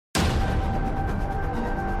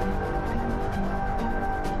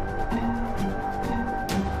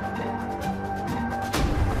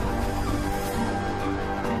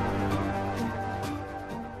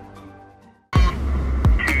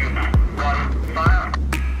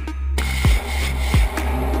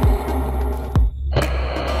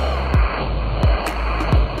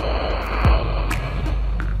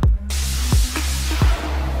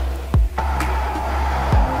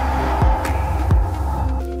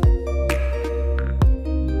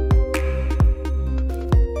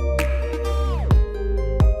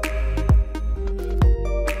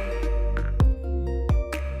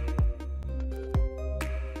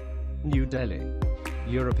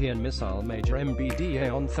European missile major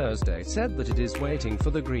MBDA on Thursday said that it is waiting for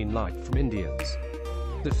the green light from India's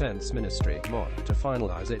Defense Ministry, MOD, to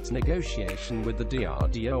finalize its negotiation with the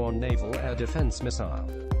DRDO on naval air defense missile.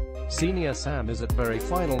 Senior Sam is at very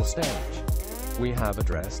final stage. We have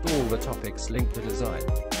addressed all the topics linked to design,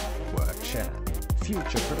 work share,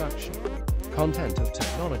 future production, content of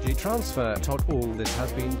technology transfer. All this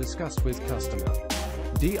has been discussed with customer,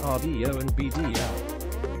 DRDO and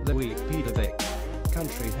BDL. The MBDA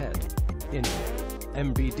country head, India,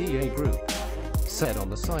 MBDA Group, said on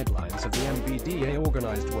the sidelines of the MBDA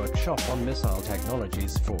organized workshop on missile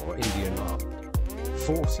technologies for Indian armed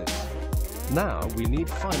forces. Now we need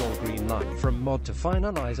final green light from MOD to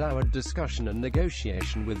finalize our discussion and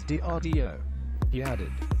negotiation with DRDO. He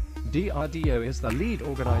added, DRDO is the lead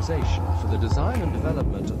organization for the design and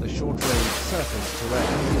development of the short-range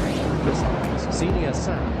surface-to-air missiles. Senior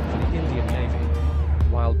Sam for the Indian Navy,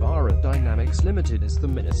 while Bharat Dynamics Limited is the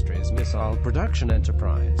ministry's missile production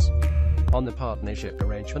enterprise. On the partnership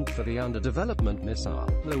arrangement for the under-development missile,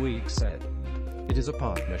 Loic said, it is a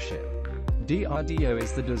partnership. DRDO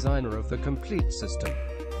is the designer of the complete system.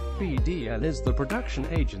 BDL is the production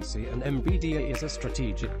agency and MBDA is a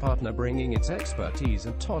strategic partner bringing its expertise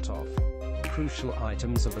and off crucial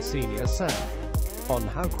items of the Senior Sam on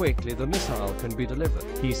how quickly the missile can be delivered.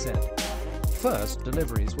 He said, first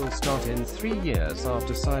deliveries will start in 3 years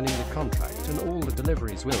after signing the contract and all the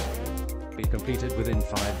deliveries will be completed within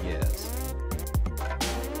 5 years.